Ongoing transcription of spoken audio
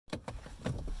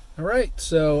All right,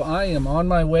 so I am on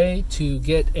my way to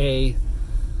get a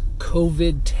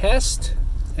COVID test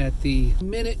at the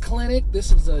minuteclinic.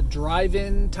 This is a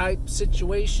drive-in type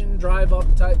situation,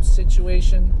 drive-up type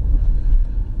situation,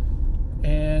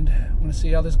 and I'm going to see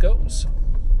how this goes.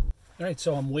 All right,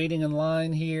 so I'm waiting in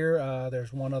line here.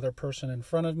 There's one other person in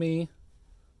front of me.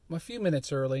 I'm a few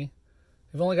minutes early.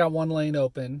 They've only got one lane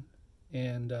open,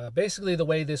 and basically the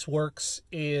way this works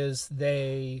is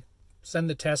they send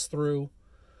the test through,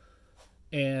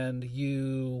 and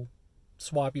you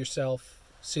swab yourself,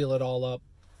 seal it all up,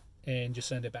 and just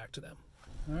send it back to them.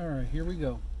 All right, here we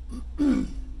go. Are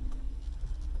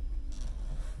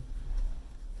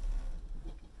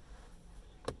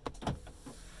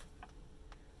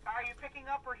you picking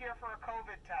up or here for a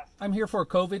COVID test? I'm here for a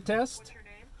COVID test. What's your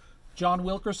name? John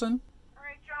Wilkerson. All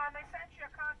right, John, they sent you a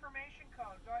confirmation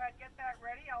code. Go ahead, get that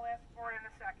ready. I'll ask for it in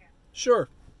a second. Sure.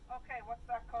 Okay, what's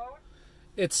that code?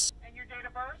 It's... And your date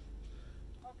of birth?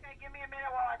 Okay, give me a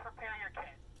minute while I prepare your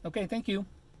kit. Okay, thank you.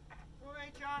 All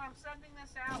right, John, I'm sending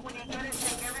this out. When you get it,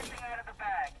 take everything out of the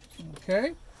bag. Okay.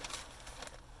 Okay.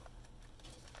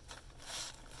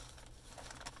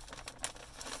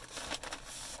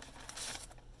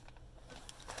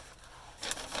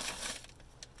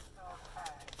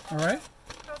 All right.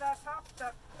 So that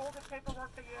folder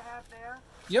paperwork that you have there,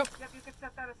 Yep. you can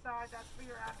set that aside. That's for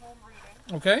your at-home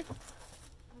reading. Okay.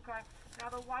 Okay. Now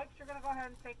the wipes, you're going to go ahead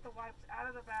and take the wipes out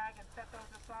of the bag and set those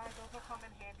aside. Those will come in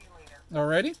handy later.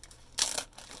 Alrighty.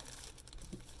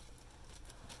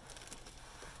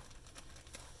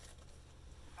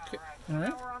 Alright. All right.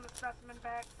 Now we're on the specimen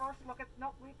bag. First look at,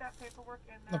 nope, leave that paperwork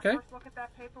in there. Okay. First look at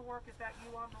that paperwork. Is that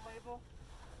you on the label?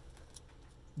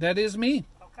 That is me.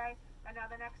 Okay. And now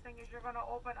the next thing is you're going to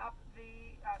open up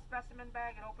the specimen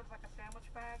bag. It opens like a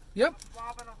sandwich bag. Yep. There's a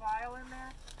swab and a vial in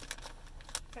there.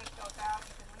 Take those out.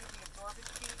 You can leave the absorbent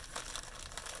sheet.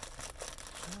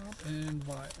 And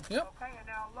vial. Yep. Okay, and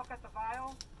now look at the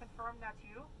vial. Confirm that's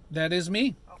you. That is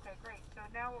me. Okay, great. So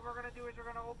now what we're going to do is we're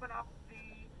going to open up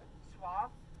the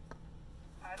swab.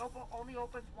 It only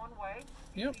opens one way.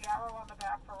 Yep. The arrow on the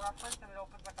back for reference, and it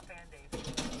opens like a Band-Aid.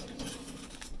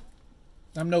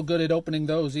 I'm no good at opening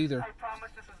those either. I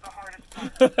promise this is the hardest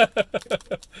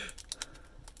part.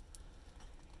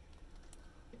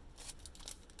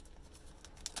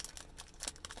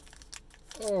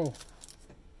 Oh.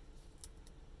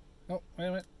 Oh, wait a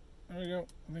minute. There we go.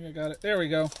 I think I got it. There we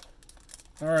go.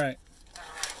 All right.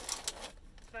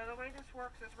 So the way this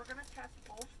works is we're going to test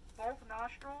both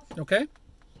nostrils. Okay.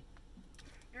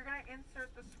 You're going to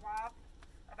insert the swab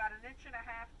about 1.5 inches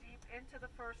deep into the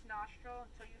first nostril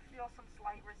until you feel some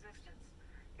slight resistance.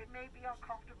 It may be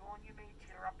uncomfortable and you may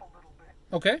tear up a little bit.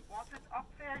 Okay. Once it's up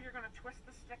there, you're going to twist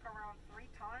the stick around 3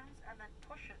 times and then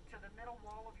push it to the middle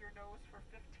wall of your nose for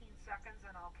 15 seconds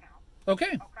and I'll count.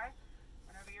 Okay. Okay?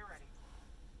 Whenever you're ready.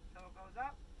 So it goes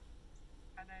up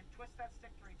and then twist that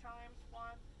stick 3 times. 1,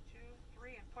 2,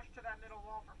 3, and push to that middle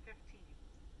wall for 15.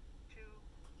 2, 3,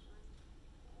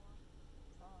 4,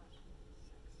 5,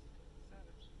 6, 7,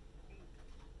 8,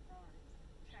 9,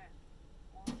 10.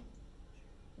 1, 2,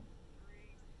 3,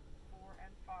 4,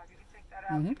 and 5. You can take that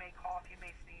out. You may cough, you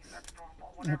may sneeze. That's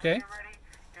normal. Whenever you're ready,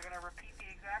 you're going to repeat the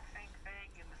exact same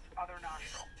thing in this other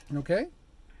nostril. Okay.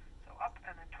 So up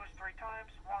and then twist 3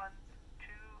 times. 1, 2,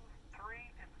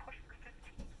 3, and push for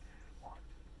 15. 1,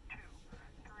 2,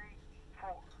 3,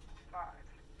 4, 5,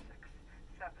 6,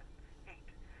 7, 8,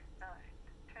 9,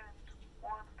 10.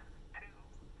 1, 2,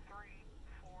 3,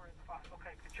 4, and 5.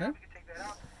 Okay, good job. You can take that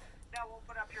out. Now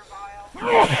open up your vial.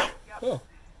 Yep. Oh.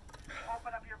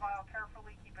 Open up your vial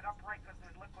carefully. Keep it upright because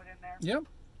there's liquid in there. Yep.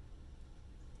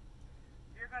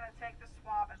 You're going to take the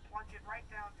swab and plunge it right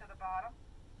down to the bottom.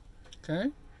 Okay.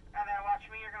 And then watch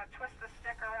me. You're going to twist the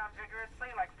stick around vigorously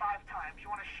like 5 times.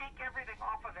 You want to shake everything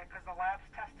off of it because the lab's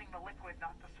testing the liquid,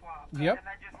 not the swab. Yep. And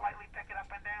then just lightly pick it up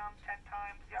and down 10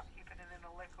 times. Yep, keeping it in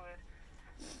the liquid.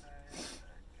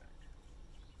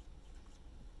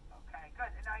 Okay,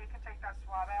 good. And now you can take that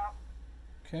swab out.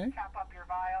 Okay. Cap up your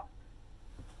vial.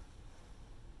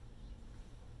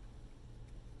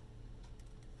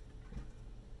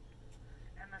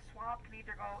 And the swab can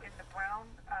either go in the brown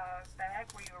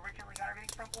bag where you originally got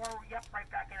everything from, or yep, right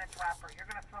back in its wrapper. You're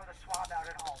going to throw the swab out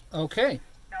at home. Okay.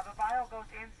 Now the vial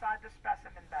goes inside the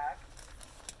specimen bag.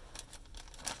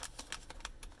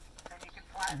 And you can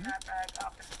flatten that bag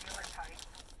up and seal it tight.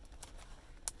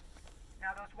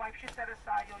 Now those wipes you set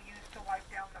aside, you'll use to wipe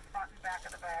down the front and back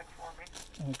of the bag for me.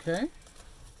 Okay.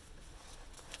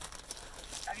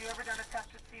 Have you ever done a test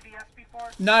at CVS before?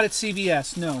 Not at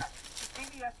CVS, no. Okay.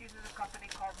 CVS uses a company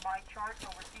called MyChart.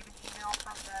 You'll receive an email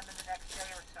from them in the next day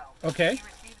or so. Okay. When you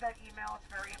receive that email. It's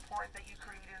very important that you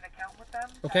create an account with them.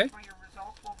 Okay. That's where your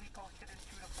results will be posted in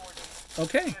 2 to 4 days.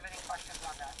 Okay. Do you have any questions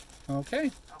on that? Okay.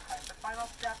 Okay. The final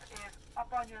step is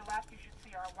up on your left. You should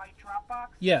see our white drop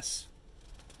box. Yes.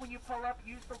 When you pull up,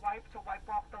 use the wipe to wipe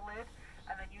off the lid,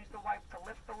 and then use the wipe to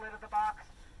lift the lid of the box.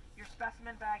 Your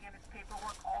specimen bag and its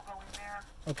paperwork all go in there.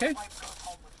 Okay. The wipe goes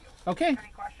home with you. Okay.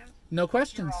 Any questions? No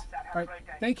questions. You're all set. Have All a right. great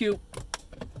day. Thank you.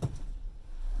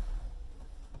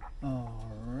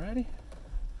 Alrighty.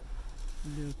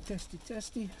 Do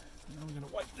testy. Now we're gonna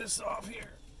wipe this off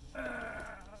here. And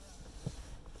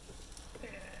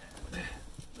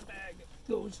the bag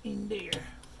goes in there.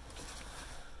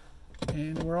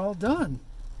 And we're all done.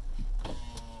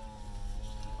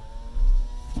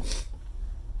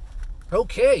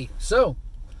 Okay, so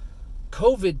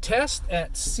COVID test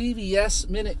at CVS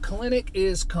Minute Clinic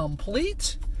is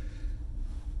complete.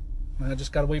 I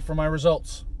just gotta wait for my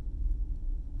results.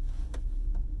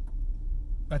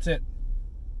 That's it.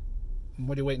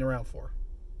 What are you waiting around for?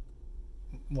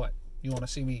 What? You want to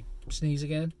see me sneeze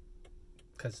again?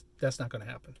 Because that's not going to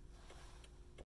happen.